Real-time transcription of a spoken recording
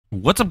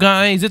What's up,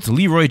 guys? It's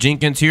Leroy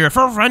Jenkins here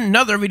for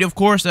another video, of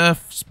course, a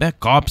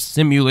Spec Ops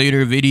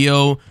Simulator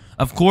video.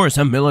 Of course,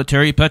 a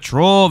military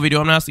patrol video.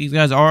 I'm asking you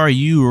guys, are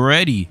you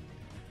ready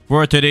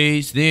for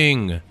today's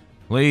thing?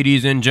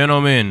 Ladies and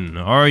gentlemen,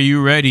 are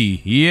you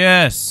ready?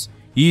 Yes.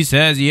 He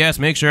says yes.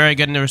 Make sure I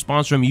get a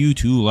response from you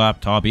too,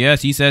 laptop.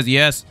 Yes, he says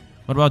yes.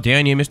 What about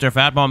Danny and Mr.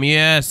 Fatbomb?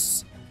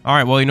 Yes.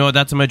 Alright, well, you know what?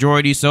 That's a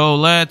majority, so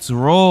let's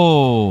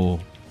roll.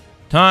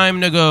 Time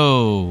to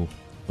go.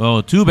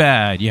 Well, too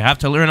bad. You have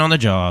to learn on the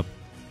job.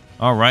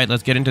 Alright,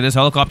 let's get into this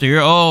helicopter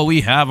here. Oh,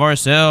 we have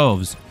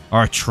ourselves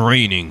our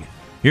training.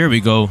 Here we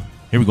go.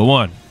 Here we go.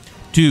 1,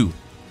 2,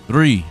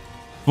 3,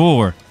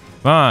 4,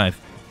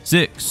 5,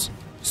 6,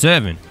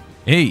 7,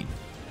 8,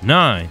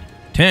 9,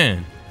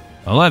 10,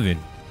 11,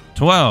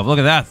 12. Look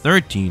at that.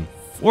 13,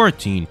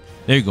 14.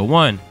 There you go.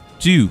 1,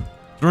 2,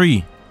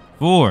 3,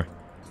 4,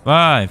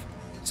 5,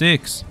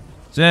 6,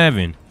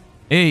 7,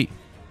 8,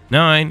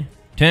 9,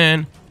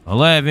 10,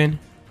 11,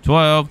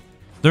 12,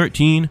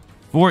 13,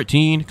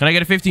 14. Can I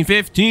get a 15?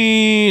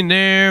 15.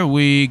 There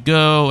we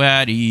go,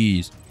 at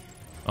ease.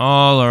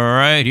 All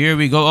right, here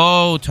we go.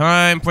 Oh,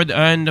 time for the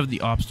end of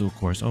the obstacle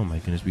course. Oh my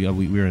goodness,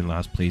 we're in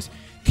last place.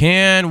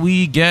 Can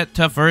we get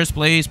to first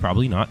place?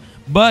 Probably not.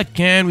 But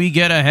can we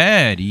get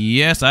ahead?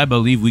 Yes, I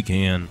believe we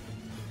can.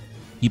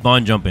 Keep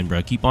on jumping,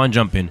 bro. Keep on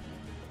jumping.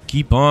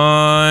 Keep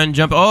on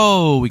jumping.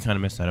 Oh, we kind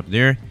of messed that up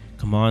there.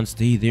 Come on,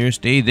 stay there,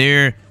 stay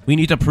there. We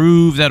need to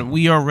prove that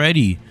we are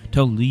ready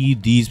to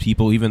lead these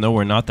people, even though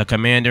we're not the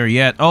commander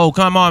yet. Oh,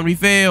 come on, we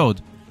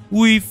failed.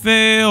 We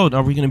failed.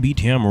 Are we going to beat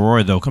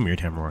Tamroar, though? Come here,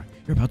 Tamroar.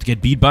 You're about to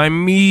get beat by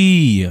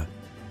me.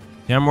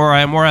 Tamroar,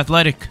 I am more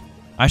athletic.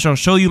 I shall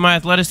show you my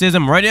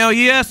athleticism right now.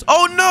 Yes.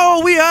 Oh,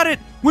 no, we had it.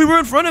 We were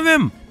in front of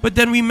him, but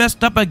then we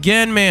messed up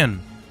again,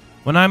 man.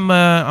 When I'm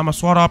a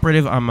SWAT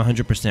operative, I'm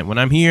 100%. When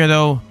I'm here,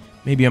 though,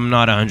 maybe I'm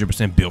not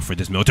 100% built for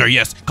this military.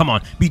 Yes, come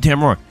on. Beat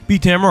Tamroar.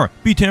 Beat Tamroar.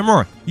 Beat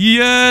Tamroar.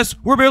 Yes,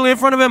 we're barely in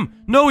front of him.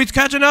 No, he's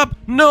catching up.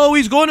 No,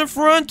 he's going in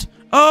front.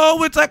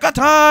 Oh, it's like a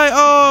tie.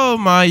 Oh,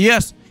 my.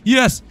 Yes,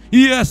 yes,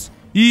 yes,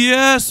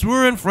 yes.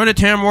 We're in front of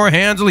Tamroar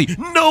handily.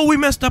 No, we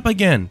messed up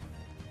again.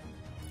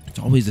 It's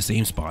always the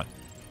same spot.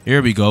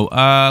 Here we go.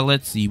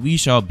 Let's see. We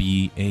shall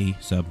be a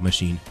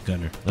submachine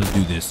gunner. Let's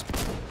do this.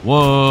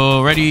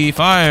 Whoa, ready,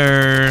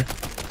 fire.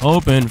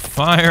 Open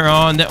fire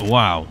on that.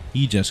 Wow,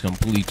 he just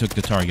completely took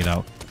the target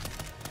out.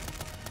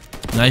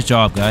 Nice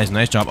job, guys.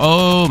 Nice job.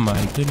 Oh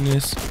my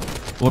goodness.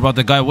 What about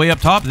the guy way up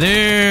top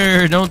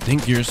there? Don't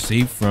think you're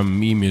safe from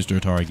me, Mr.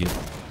 Target.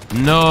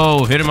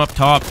 No, hit him up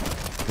top.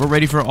 We're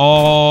ready for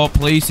all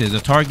places.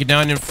 A target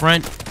down in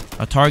front,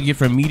 a target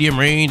from medium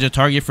range, a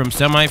target from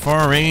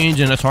semi-far range,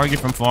 and a target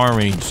from far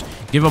range.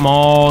 Give them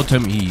all to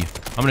me.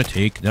 I'm gonna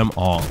take them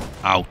all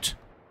out.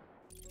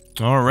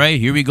 All right,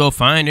 here we go.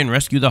 Find and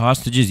rescue the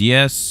hostages.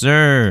 Yes,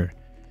 sir.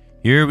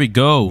 Here we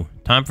go.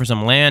 Time for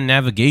some land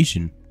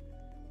navigation.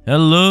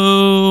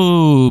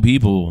 Hello,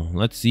 people.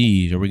 Let's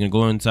see. Are we going to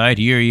go inside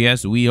here?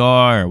 Yes, we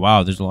are.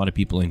 Wow, there's a lot of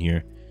people in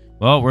here.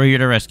 Well, we're here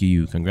to rescue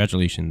you.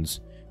 Congratulations.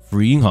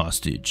 Freeing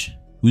hostage.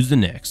 Who's the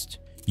next?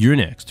 You're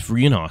next.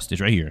 Freeing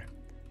hostage right here.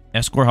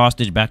 Escort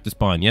hostage back to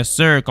spawn. Yes,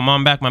 sir. Come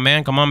on back, my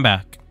man. Come on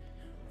back.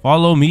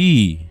 Follow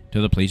me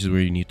to the places where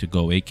you need to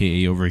go,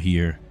 aka over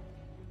here.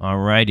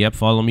 Alright, yep,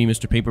 follow me,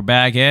 Mr. Paper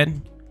Bag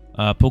Head.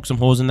 Poke some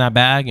holes in that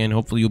bag, and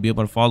hopefully you'll be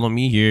able to follow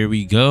me. Here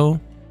we go.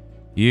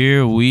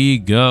 Here we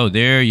go.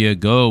 There you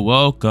go.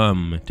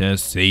 Welcome to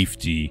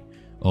safety.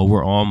 Oh,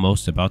 we're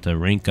almost about to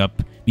rank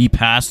up, be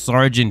past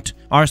Sergeant.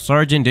 Our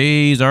Sergeant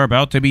days are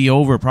about to be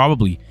over,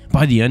 probably,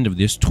 by the end of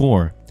this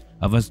tour.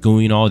 Of us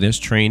doing all this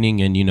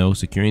training and, you know,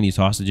 securing these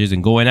hostages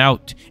and going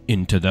out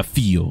into the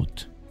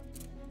field.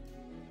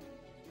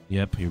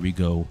 Yep, here we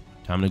go.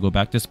 Time to go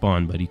back to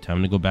spawn, buddy.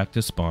 Time to go back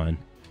to spawn.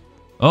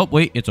 Oh,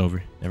 wait, it's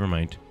over. Never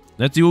mind.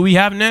 Let's see what we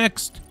have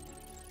next.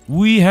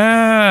 We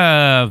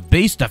have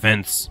base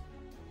defense.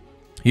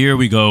 Here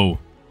we go.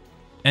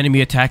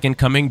 Enemy attack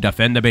incoming.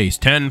 Defend the base.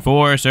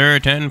 10-4, sir.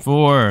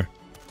 10-4.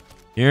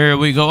 Here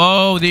we go.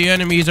 Oh, the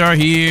enemies are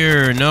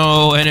here.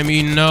 No,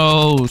 enemy,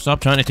 no. Stop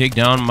trying to take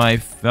down my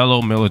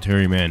fellow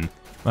military men.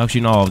 Well,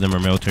 actually, not all of them are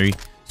military.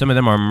 Some of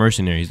them are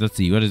mercenaries. Let's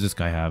see. What does this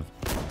guy have?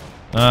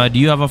 Do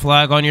you have a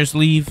flag on your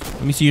sleeve?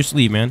 Let me see your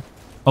sleeve, man.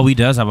 Oh, he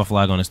does have a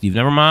flag on his sleeve.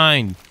 Never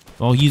mind.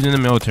 Oh, he's in the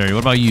military.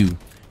 What about you?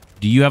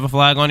 Do you have a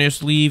flag on your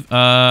sleeve?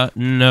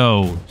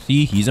 No.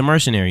 See, he's a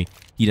mercenary.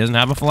 He doesn't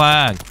have a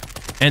flag.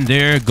 And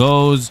there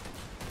goes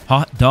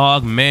Hot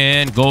Dog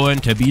Man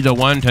going to be the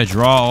one to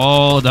draw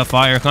all the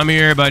fire. Come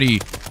here, buddy.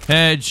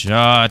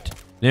 Headshot.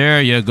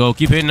 There you go.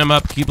 Keep hitting him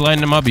up. Keep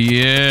lighting him up.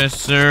 Yes,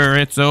 sir.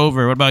 It's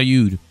over. What about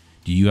you?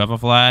 Do you have a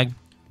flag?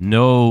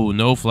 No,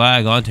 no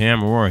flag on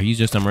Tamroar. He's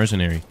just a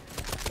mercenary.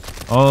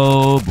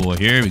 Oh, boy.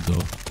 Here we go.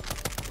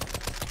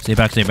 Stay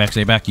back, stay back,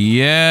 stay back.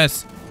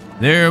 Yes.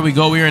 There we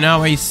go. We are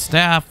now a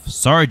staff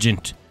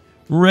sergeant.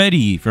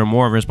 Ready for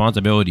more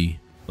responsibility.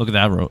 Look at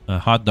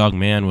that. Hot Dog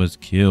Man was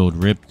killed.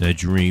 Rip the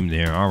dream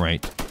there. All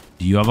right.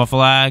 Do you have a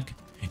flag?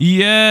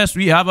 Yes,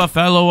 we have a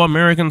fellow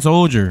American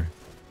soldier.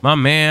 My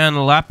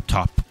man,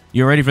 Laptop.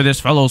 You ready for this,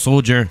 fellow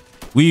soldier?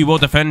 We will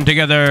defend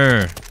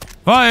together.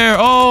 Fire!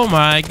 Oh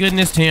my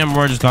goodness,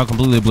 Tamroar just got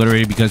completely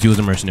obliterated because he was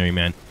a mercenary,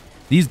 man.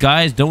 These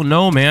guys don't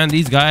know, man.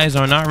 These guys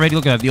are not ready.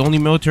 Look at that. The only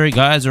military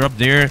guys are up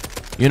there,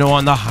 you know,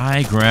 on the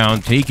high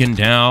ground, taking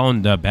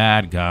down the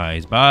bad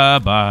guys.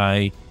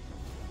 Bye-bye.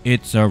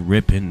 It's a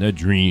rip in the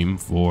dream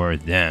for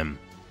them.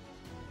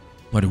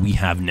 What do we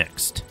have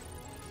next?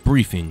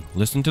 Briefing.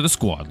 Listen to the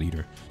squad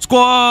leader.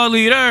 Squad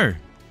leader!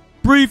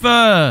 Brief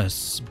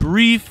us!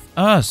 Brief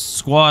us,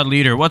 squad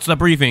leader. What's the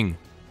briefing?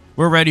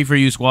 We're ready for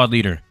you, squad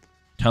leader.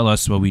 Tell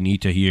us what we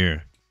need to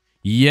hear.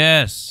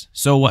 Yes.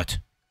 So what?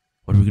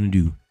 What are we going to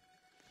do?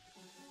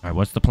 All right,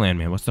 what's the plan,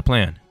 man? What's the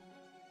plan?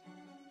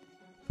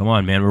 Come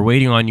on, man. We're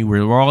waiting on you.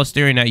 We're all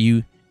staring at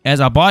you as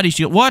a body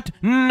shield. What?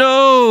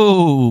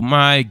 No!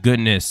 My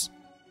goodness.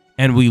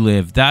 And we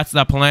live. That's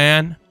the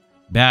plan?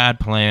 Bad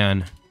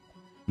plan.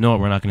 No,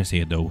 we're not going to say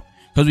it, though.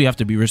 Because we have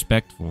to be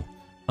respectful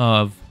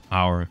of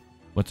our,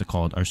 what's it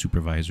called? Our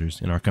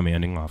supervisors and our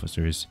commanding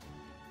officers.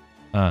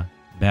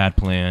 Bad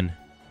plan,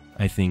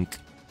 I think.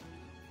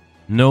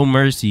 No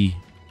mercy.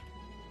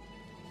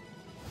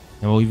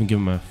 And we'll even give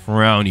him a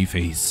frowny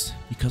face.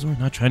 Because we're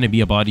not trying to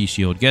be a body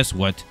shield. Guess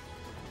what?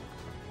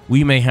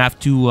 We may have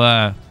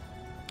to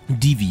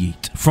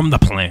deviate from the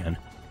plan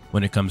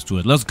when it comes to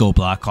it. Let's go,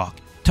 Blackhawk.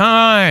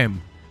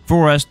 Time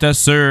for us to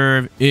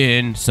serve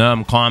in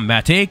some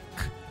combat. Take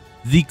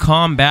the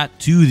combat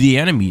to the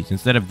enemies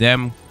instead of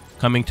them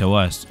coming to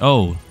us.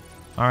 Oh,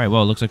 all right.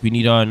 Well, it looks like we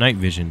need night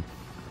vision.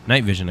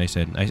 Night vision, I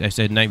said. I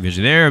said night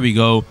vision. There we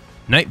go.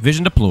 Night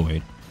vision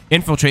deployed.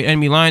 Infiltrate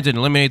enemy lines and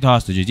eliminate the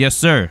hostages. Yes,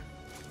 sir.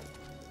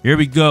 Here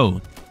we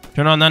go.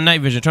 Turn on that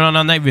night vision. Turn on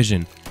that night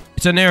vision.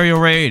 It's an aerial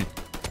raid.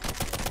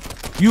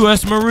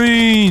 U.S.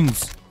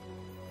 Marines,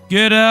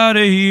 get out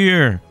of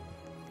here.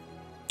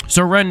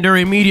 Surrender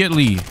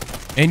immediately,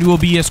 and you will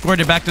be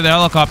escorted back to the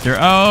helicopter.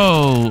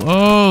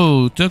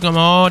 Oh, took them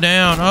all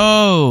down.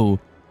 Oh,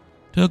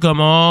 took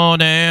them all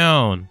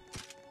down.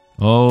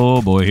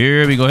 Oh, boy,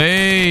 here we go.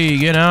 Hey,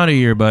 get out of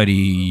here, buddy.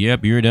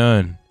 Yep, you're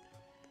done.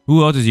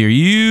 Who else is here?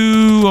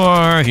 You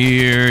are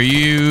here.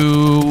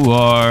 You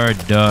are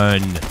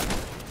done.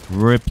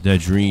 Rip the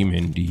dream,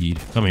 indeed.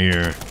 Come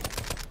here.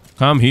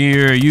 Come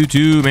here. You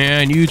too,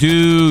 man. You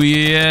too.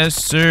 Yes,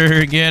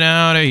 sir. Get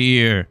out of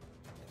here.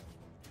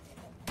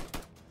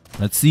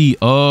 Let's see.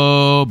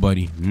 Oh,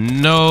 buddy.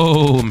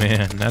 No,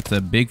 man. That's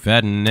a big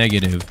fat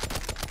negative.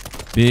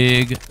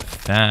 Big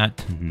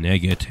fat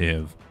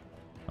negative.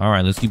 All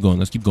right, let's keep going.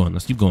 Let's keep going.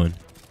 Let's keep going.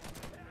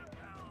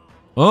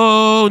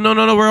 Oh,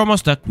 no. We're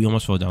almost stuck. We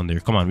almost fell down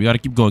there. Come on. We got to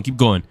keep going. Keep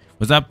going.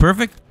 Was that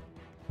perfect?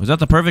 Was that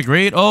the perfect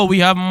raid? Oh, we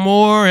have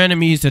more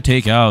enemies to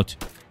take out.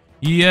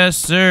 Yes,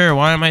 sir.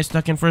 Why am I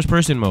stuck in first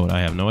person mode?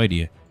 I have no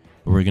idea.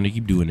 But we're going to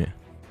keep doing it.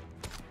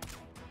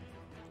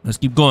 Let's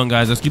keep going,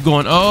 guys. Let's keep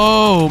going.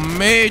 Oh,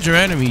 major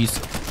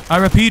enemies. I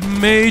repeat,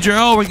 major.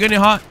 Oh, we're getting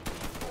hot.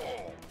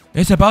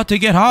 It's about to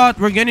get hot.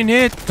 We're getting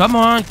hit. Come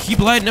on. Keep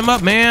lighting them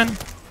up, man.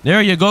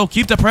 There you go.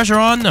 Keep the pressure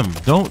on them.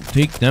 Don't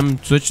take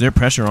them, switch their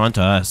pressure onto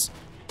us.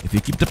 If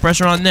you keep the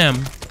pressure on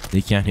them,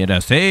 they can't hit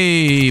us.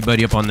 Hey,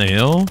 buddy, up on the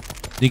hill.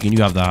 Thinking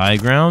you have the high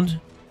ground.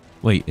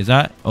 Wait, is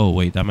that? Oh,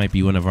 wait, that might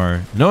be one of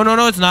our... No,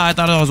 it's not. I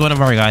thought it was one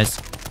of our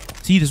guys.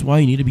 See, this is why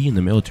you need to be in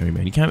the military,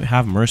 man. You can't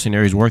have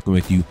mercenaries working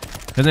with you,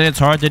 because then it's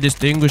hard to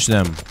distinguish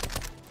them.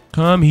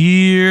 Come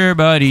here,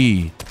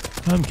 buddy.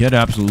 Come get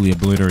absolutely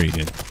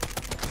obliterated.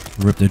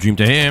 Rip the dream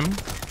to him.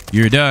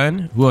 You're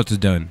done. Who else is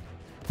done?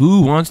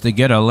 Who wants to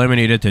get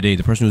eliminated today?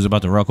 The person who's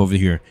about to rock over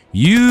here.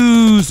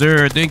 You,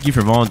 sir. Thank you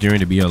for volunteering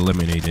to be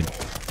eliminated.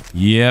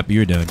 Yep,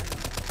 you're done.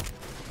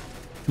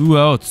 Who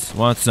else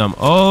wants some?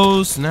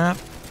 Oh, snap.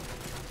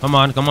 Come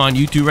on.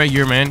 You two right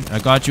here, man. I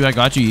got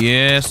you.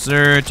 Yes,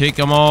 sir. Take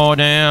them all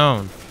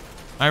down.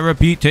 I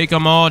repeat, take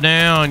them all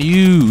down.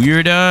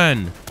 You're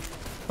done.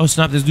 Oh,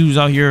 snap. This dude's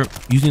out here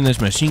using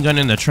this machine gun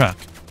in the truck.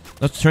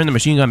 Let's turn the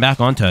machine gun back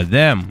onto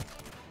them.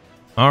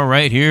 All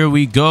right, here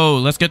we go.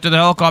 Let's get to the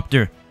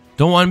helicopter.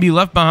 Don't want to be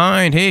left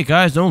behind. Hey,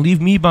 guys, don't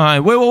leave me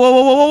behind. Wait,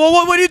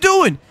 whoa. What are you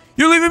doing?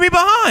 You're leaving me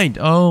behind.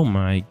 Oh,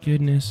 my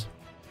goodness.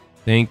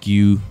 Thank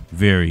you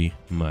very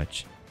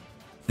much.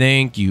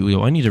 Thank you.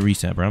 Yo, I need to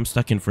reset, bro. I'm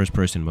stuck in first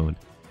person mode.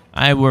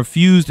 I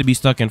refuse to be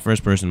stuck in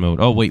first person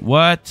mode. Oh, wait,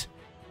 what?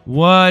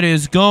 What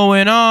is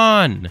going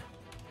on?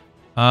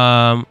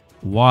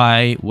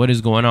 Why? What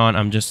is going on?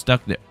 I'm just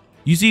stuck there.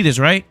 You see this,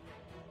 right?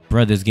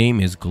 Bruh, this game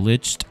is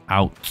glitched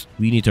out.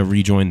 We need to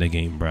rejoin the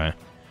game, bruh.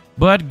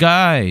 But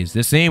guys,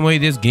 the same way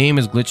this game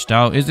is glitched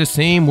out is the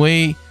same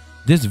way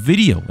this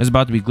video is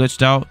about to be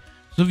glitched out.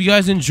 So if you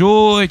guys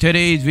enjoy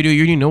today's video, you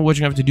already know what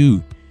you're going to have to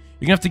do.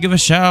 You're going to have to give a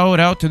shout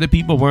out to the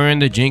people wearing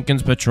the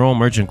Jenkins Patrol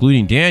merch,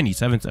 including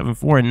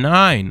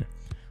Danny7749.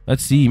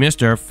 Let's see,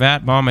 Mr.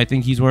 Fat Bomb, I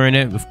think he's wearing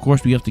it. Of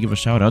course, we have to give a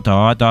shout out to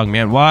Hot Dog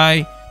Man.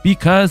 Why?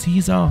 Because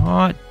he's a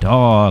hot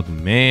dog,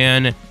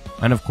 man.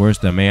 And of course,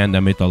 the man,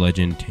 the myth, the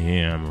legend,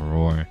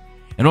 Tamroar.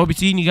 And we'll be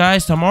seeing you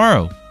guys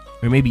tomorrow,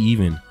 or maybe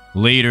even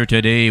later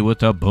today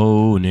with a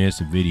bonus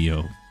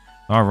video.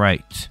 All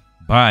right,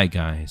 bye,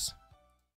 guys.